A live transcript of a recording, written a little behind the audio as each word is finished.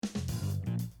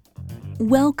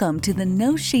Welcome to the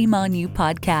No Shame on You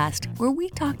podcast, where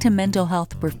we talk to mental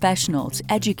health professionals,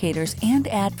 educators, and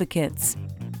advocates.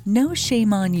 No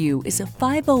Shame on You is a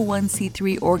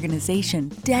 501c3 organization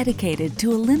dedicated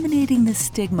to eliminating the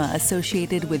stigma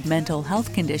associated with mental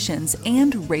health conditions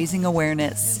and raising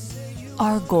awareness.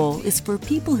 Our goal is for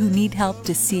people who need help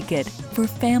to seek it, for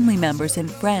family members and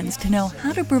friends to know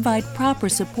how to provide proper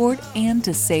support and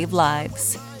to save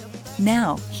lives.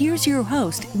 Now, here's your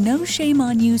host, No Shame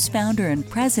on You's founder and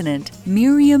president,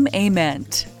 Miriam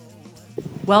Ament.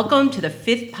 Welcome to the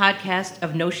 5th podcast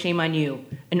of No Shame on You,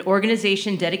 an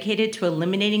organization dedicated to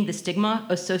eliminating the stigma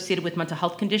associated with mental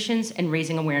health conditions and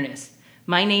raising awareness.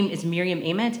 My name is Miriam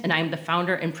Ament, and I am the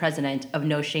founder and president of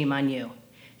No Shame on You.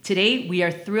 Today, we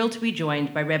are thrilled to be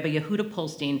joined by Rabbi Yehuda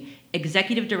Polstein,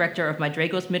 Executive Director of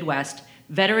Madrigos Midwest,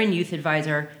 Veteran Youth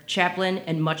Advisor, Chaplain,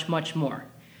 and much, much more.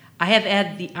 I have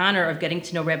had the honor of getting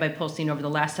to know Rabbi Polstein over the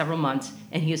last several months,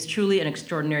 and he is truly an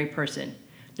extraordinary person.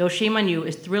 No Shame on You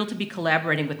is thrilled to be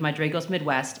collaborating with Madrigos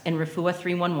Midwest and Refuah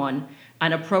 311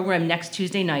 on a program next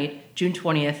Tuesday night, June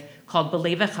 20th, called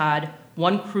B'Lev Echad,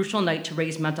 One Crucial Night to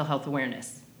Raise Mental Health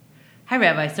Awareness. Hi,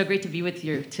 Rabbi. So great to be with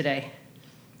you today.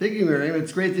 Thank you, Miriam.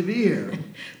 It's great to be here.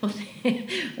 Well,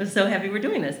 I'm so happy we're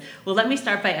doing this. Well, let me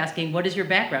start by asking, what is your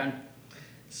background?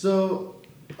 So,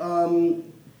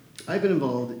 I've been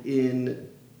involved in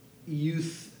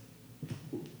youth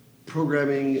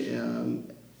programming.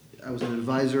 I was an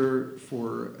advisor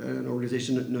for an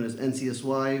organization known as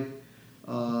NCSY.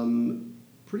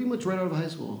 Pretty much right out of high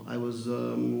school, I was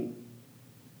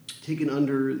taken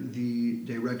under the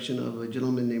direction of a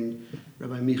gentleman named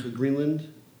Rabbi Micha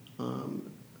Greenland,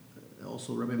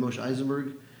 also Rabbi Moshe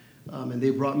Eisenberg, and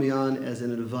they brought me on as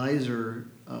an advisor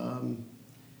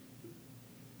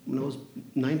when I was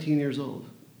 19 years old.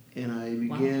 And I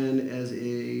began as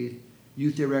a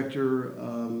youth director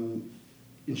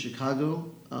in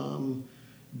Chicago,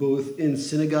 both in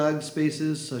synagogue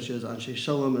spaces such as Anshe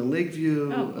Shalom and Lakeview,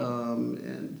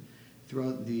 and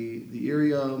throughout the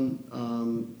area.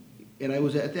 And I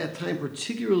was at that time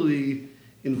particularly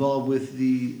involved with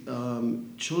the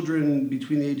children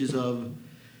between the ages of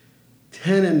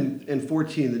 10 and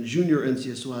 14, the junior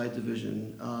NCSY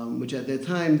division, which at that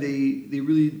time they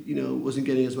really wasn't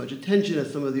getting as much attention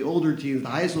as some of the older teens, the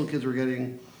high school kids were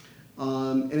getting,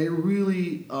 and it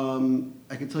really,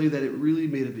 I can tell you that it really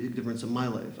made a big difference in my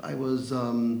life. I was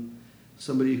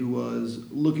somebody who was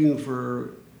looking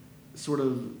for sort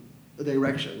of a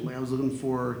direction. Like I was looking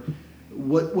for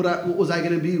what was I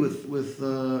going to be with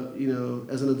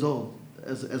as an adult,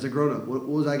 as a grown up. What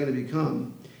was I going to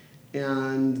become?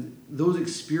 And those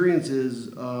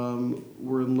experiences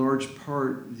were in large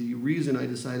part the reason I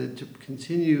decided to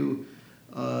continue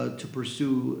to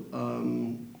pursue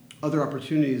other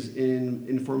opportunities in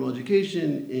informal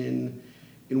education,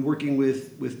 in working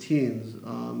with teens.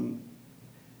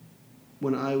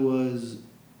 When I was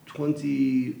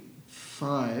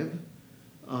 25,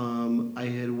 I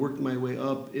had worked my way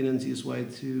up in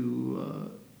NCSY to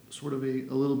sort of a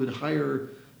little bit higher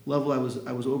level. I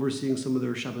was overseeing some of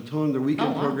their Shabbaton, their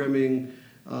weekend programming,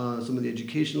 some of the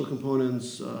educational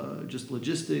components, just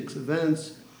logistics,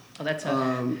 events. Oh, that's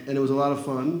and it was a lot of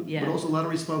fun, but also a lot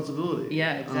of responsibility.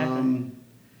 Yeah, exactly.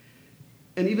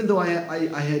 And even though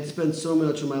I had spent so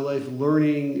much of my life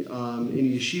learning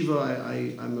in yeshiva,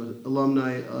 I'm an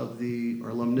alumni of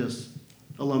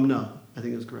alumna, I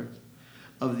think is correct,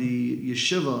 of the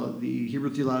yeshiva, the Hebrew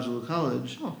Theological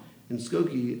College. In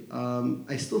Skokie,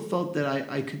 I still felt that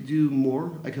I could do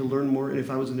more, I could learn more, and if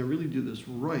I was going to really do this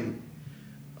right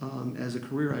as a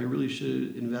career, I really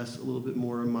should invest a little bit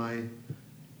more in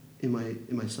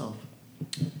myself.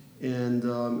 And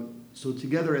so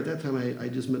together at that time, I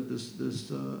just met this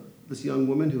young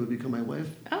woman who would become my wife,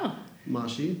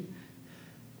 Mashi,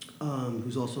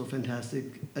 who's also a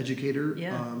fantastic educator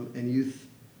and youth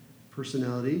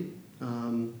personality.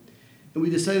 And we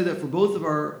decided that for both of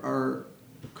our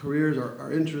careers,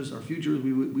 our interests, our futures,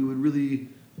 we would really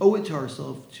owe it to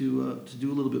ourselves to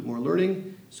do a little bit more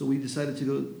learning. So we decided to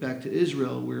go back to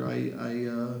Israel, where I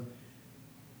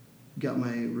got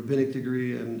my rabbinic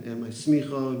degree and my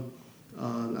smicha.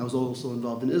 I was also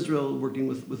involved in Israel, working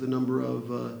with a number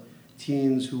of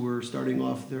teens who were starting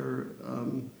off their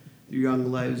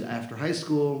young lives after high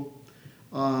school.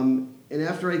 And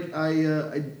after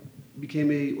I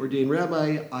became a ordained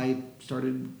rabbi, I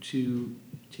started to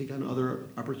take on other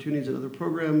opportunities and other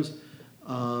programs.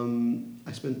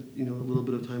 I spent a little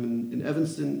bit of time in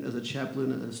Evanston as a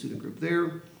chaplain at a student group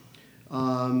there,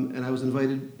 and I was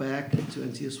invited back to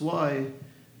NCSY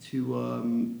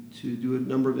to do a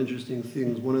number of interesting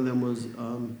things. One of them was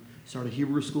start a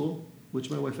Hebrew school, which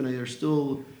my wife and I are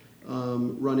still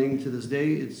running to this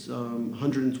day. It's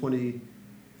 120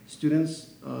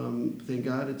 students. Thank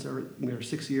God, it's our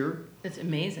 6th year. It's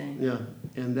amazing. Yeah,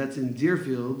 and that's in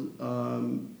Deerfield.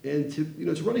 And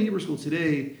to run a Hebrew school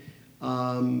today,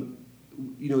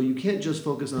 you can't just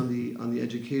focus on the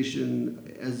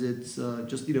education as it's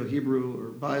just Hebrew or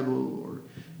Bible or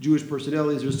Jewish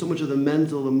personalities. There's so much of the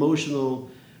mental, emotional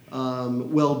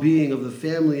well-being of the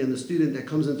family and the student that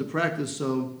comes into practice.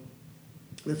 So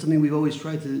that's something we've always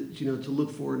tried to look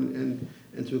for and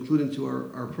to include into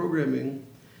our programming.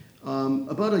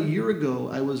 About a year ago,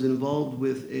 I was involved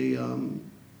with an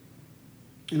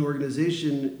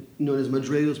organization known as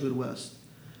Madregos Midwest.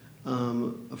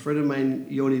 A friend of mine,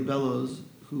 Yoni Bellows,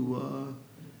 him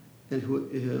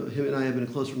and I have been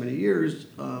close for many years.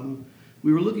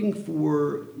 We were looking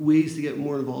for ways to get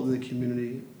more involved in the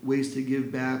community, ways to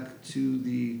give back to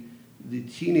the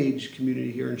teenage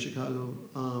community here in Chicago.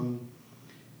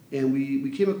 And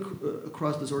we came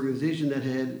across this organization that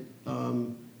had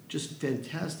just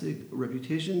fantastic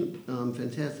reputation,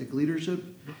 fantastic leadership,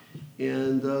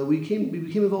 and we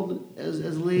became involved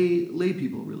as lay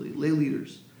people, really, lay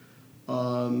leaders.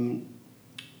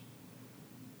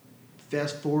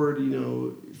 Fast forward,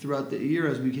 throughout the year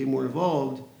as we became more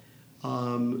involved,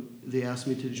 they asked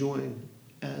me to join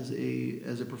as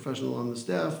a professional on the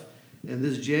staff, and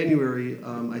this January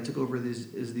I took over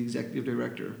as the executive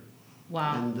director.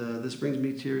 Wow! And this brings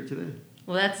me to here today.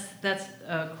 Well, that's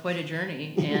quite a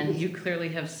journey, and you clearly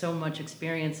have so much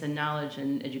experience and knowledge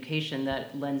and education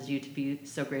that lends you to be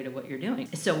so great at what you're doing.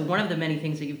 So one of the many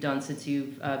things that you've done since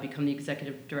you've become the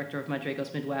executive director of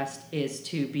Madregos Midwest is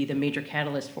to be the major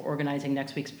catalyst for organizing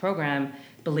next week's program,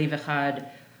 B'lei Echad,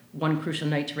 One Crucial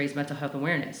Night to Raise Mental Health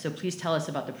Awareness. So please tell us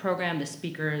about the program, the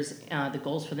speakers, the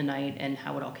goals for the night, and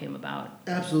how it all came about.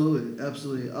 Absolutely.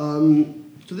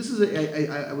 So this is,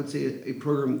 I would say, a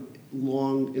program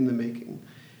long in the making.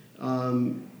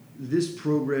 This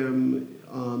program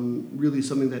really is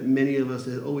something that many of us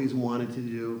had always wanted to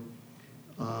do.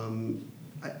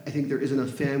 I think there isn't a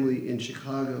family in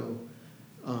Chicago,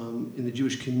 in the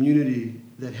Jewish community,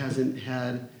 that hasn't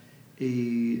had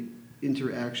a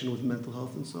interaction with mental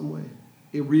health in some way,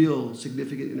 a real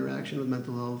significant interaction with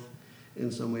mental health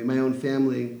in some way. My own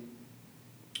family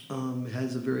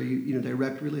has a very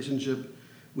direct relationship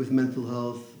with mental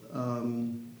health.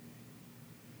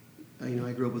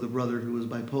 I grew up with a brother who was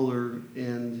bipolar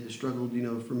and has struggled,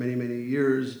 for many, many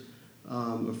years.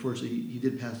 Unfortunately, he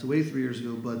did pass away 3 years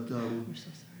ago, but We're so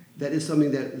sorry. that is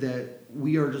something that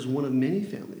we are just one of many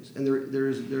families, and there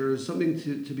is something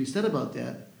to be said about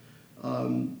that.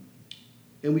 And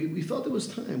we felt it was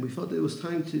time. We felt it was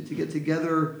time to get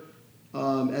together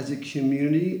as a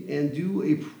community and do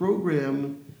a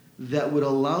program that would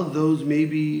allow those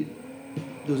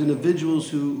individuals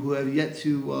who have yet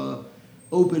to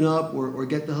open up or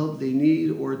get the help they need,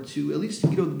 or to at least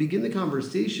begin the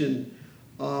conversation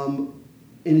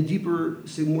in a deeper,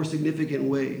 more significant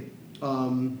way.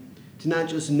 To not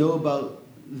just know about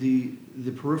the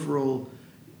peripheral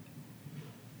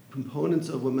components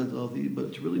of what mental health is,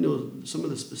 but to really know some of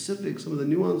the specifics, some of the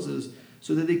nuances,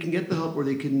 so that they can get the help, or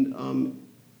they can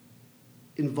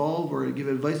involve or give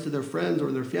advice to their friends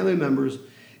or their family members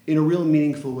in a real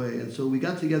meaningful way. And so we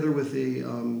got together with a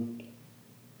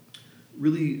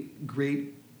really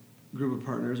great group of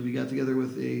partners. We got together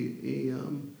with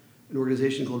an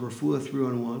organization called Refuah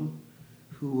 3-on-1,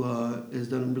 who has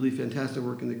done really fantastic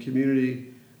work in the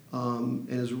community and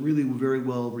is really very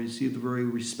well received, very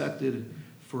respected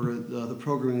for the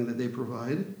programming that they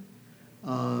provide.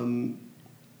 And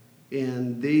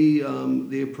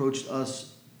they approached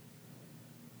us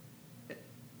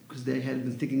because they had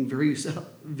been thinking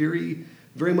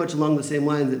very much along the same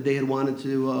lines, that they had wanted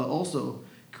to also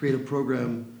create a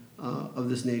program of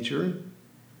this nature.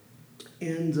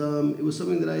 And it was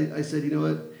something that I said,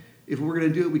 if we're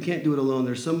going to do it, we can't do it alone.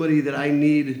 There's somebody that I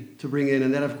need to bring in,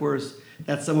 and that, of course,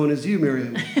 that someone is you,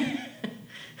 Miriam.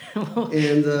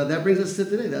 And that brings us to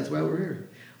today. That's why we're here.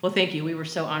 Well, thank you. We were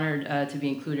so honored to be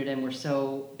included, and we're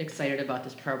so excited about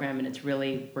this program. And it's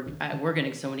really, we're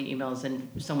getting so many emails and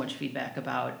so much feedback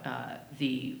about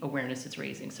the awareness it's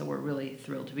raising. So we're really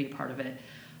thrilled to be a part of it.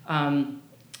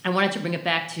 I wanted to bring it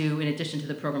back to, in addition to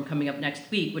the program coming up next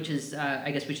week, which is,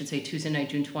 I guess we should say Tuesday night,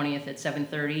 June 20th at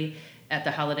 7:30 at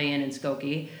the Holiday Inn in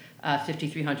Skokie,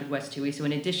 5300 West 2E. So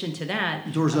in addition to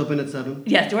that... Doors open at 7.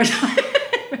 Yes, doors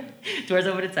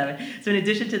open at 7. So in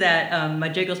addition to that,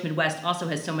 Madregos Midwest also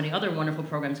has so many other wonderful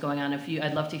programs going on.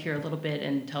 I'd love to hear a little bit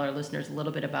and tell our listeners a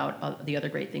little bit about the other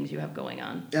great things you have going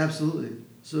on. Absolutely.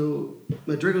 So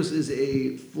Madregos is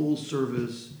a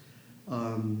full-service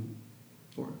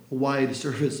or a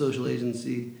wide-service social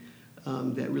agency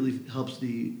that really helps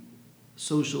the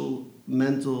social,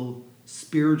 mental,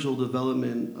 spiritual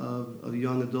development of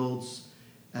young adults,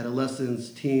 adolescents,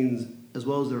 teens, as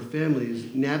well as their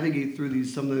families, navigate through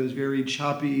these sometimes very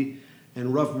choppy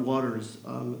and rough waters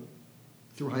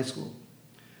through high school.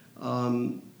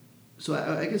 So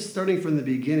I guess starting from the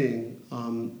beginning,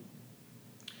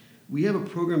 we have a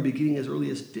program beginning as early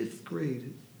as 5th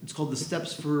grade. It's called the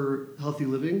Steps for Healthy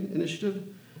Living Initiative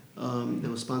that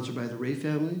was sponsored by the Ray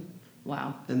family.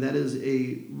 Wow. And that is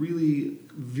a really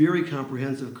very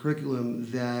comprehensive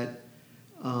curriculum that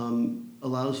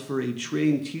allows for a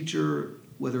trained teacher,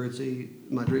 whether it's a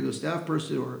Madrigal staff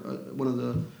person or one of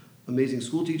the amazing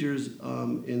school teachers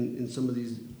in some of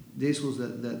these day schools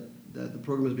that the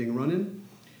program is being run in.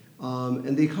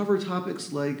 And they cover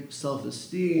topics like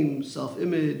self-esteem,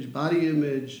 self-image, body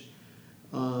image,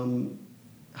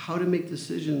 how to make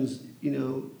decisions,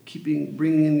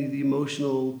 bringing in the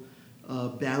emotional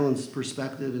balanced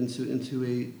perspective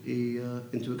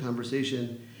into a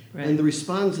conversation. Right. And the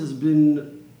response has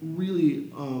been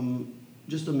really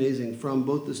just amazing from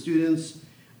both the students,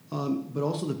 but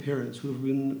also the parents who have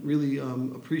been really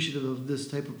appreciative of this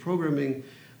type of programming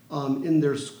in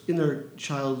their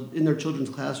children's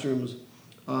classrooms,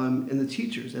 and the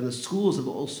teachers and the schools have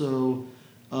also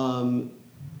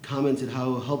commented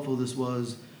how helpful this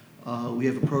was. We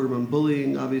have a program on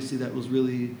bullying, obviously, that was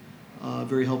really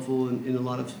very helpful in a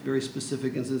lot of very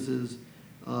specific instances.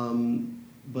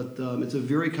 But it's a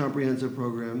very comprehensive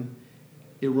program.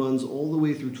 It runs all the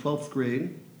way through 12th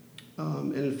grade.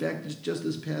 And in fact, just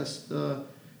this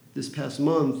past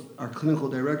month, our clinical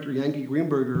director, Yankee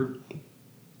Greenberger,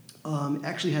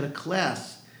 actually had a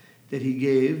class that he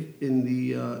gave in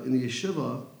the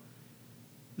yeshiva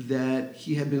that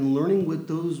he had been learning with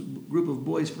those group of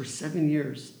boys for 7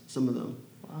 years, some of them.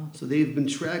 Wow. So they've been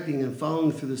tracking and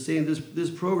following through this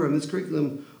program, this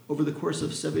curriculum, over the course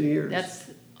of 7 years.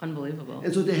 That's unbelievable.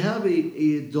 And so to have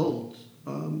a adult,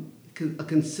 a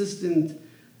consistent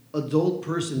adult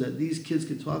person that these kids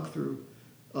can talk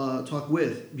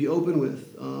with, be open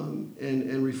with,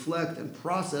 and reflect and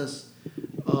process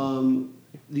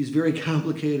these very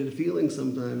complicated feelings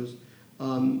sometimes,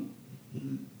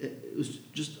 it was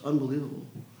just unbelievable.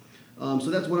 So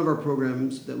that's one of our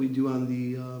programs that we do on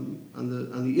the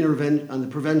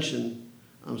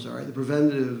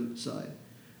preventative side.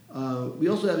 We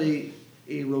also have a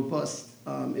robust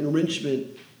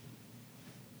enrichment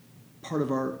part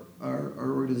of our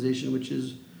organization, which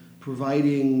is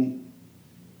providing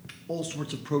all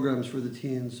sorts of programs for the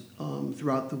teens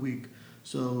throughout the week.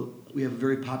 So we have a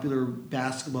very popular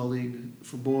basketball league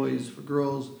for boys, for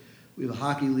girls. We have a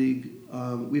hockey league.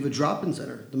 We have a drop-in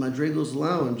center, the Madrigal's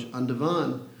Lounge on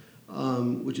Devon,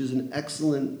 which is an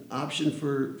excellent option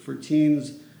for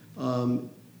teens to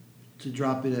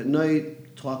drop in at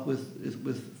night, talk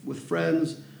with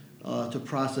friends, to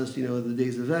process the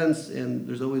day's events, and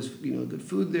there's always good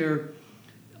food there.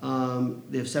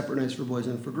 They have separate nights for boys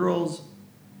and for girls,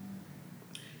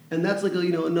 and that's like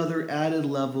another added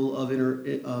level of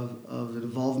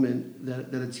involvement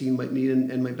that a teen might need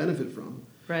and might benefit from.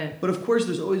 Right. But of course,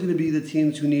 there's always going to be the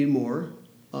teens who need more,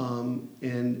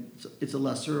 and it's a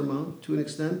lesser amount to an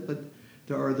extent, but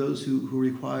there are those who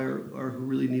require or who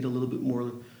really need a little bit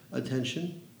more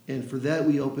attention. And for that,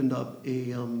 we opened up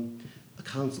a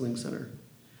counseling center,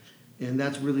 and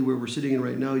that's really where we're sitting in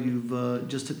right now. You've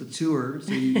just took the tour,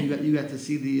 so you got to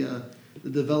see the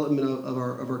development of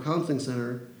our counseling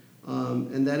center,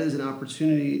 and that is an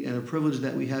opportunity and a privilege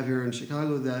that we have here in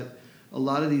Chicago, that a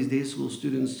lot of these day school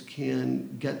students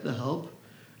can get the help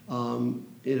in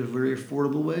a very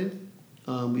affordable way.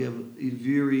 We have a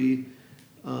very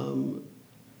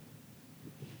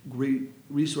great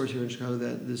resource here in Chicago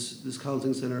that this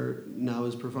counseling center now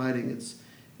is providing.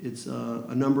 It's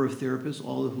a number of therapists,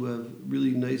 all who have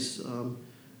really nice,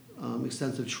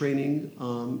 extensive training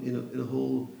in a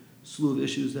whole slew of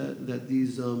issues that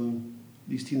these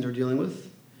teens are dealing with,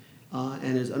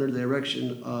 and is under the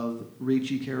direction of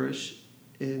Rachie Karish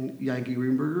and Yankee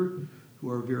Greenberger,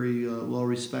 who are very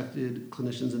well-respected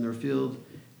clinicians in their field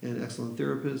and excellent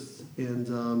therapists,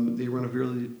 and they run a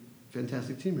really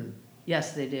fantastic team here.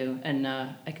 Yes, they do, and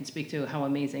I can speak to how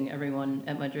amazing everyone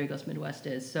at Madrigal's Midwest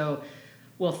is. So,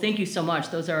 well, thank you so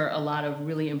much. Those are a lot of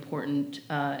really important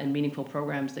and meaningful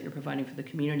programs that you're providing for the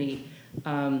community.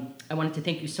 I wanted to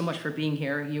thank you so much for being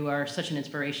here. You are such an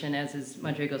inspiration, as is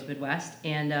Madrigal's Midwest.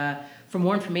 And for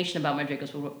more information about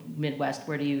Madrigal's Midwest,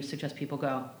 where do you suggest people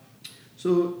go?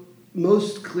 So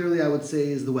most clearly, I would say,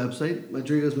 is the website,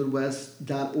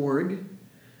 madrigalsmidwest.org.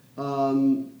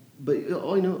 But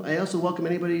I also welcome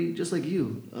anybody just like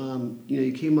you.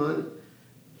 You came on.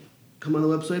 come on the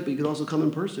website, but you can also come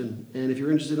in person. And if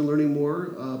you're interested in learning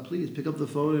more, please pick up the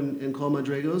phone and call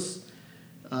Madrigos,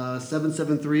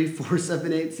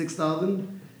 773-478-6000.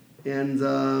 And,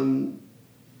 come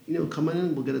on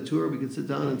in, we'll get a tour, we can sit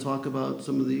down and talk about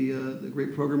some of the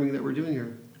great programming that we're doing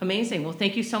here. Amazing. Well,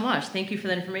 thank you so much. Thank you for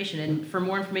that information. And for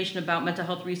more information about mental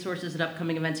health resources and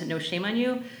upcoming events at No Shame on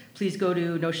You, please go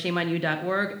to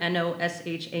noshameonu.org,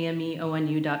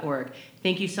 NOSHAMEONU.org.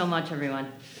 Thank you so much,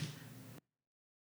 everyone.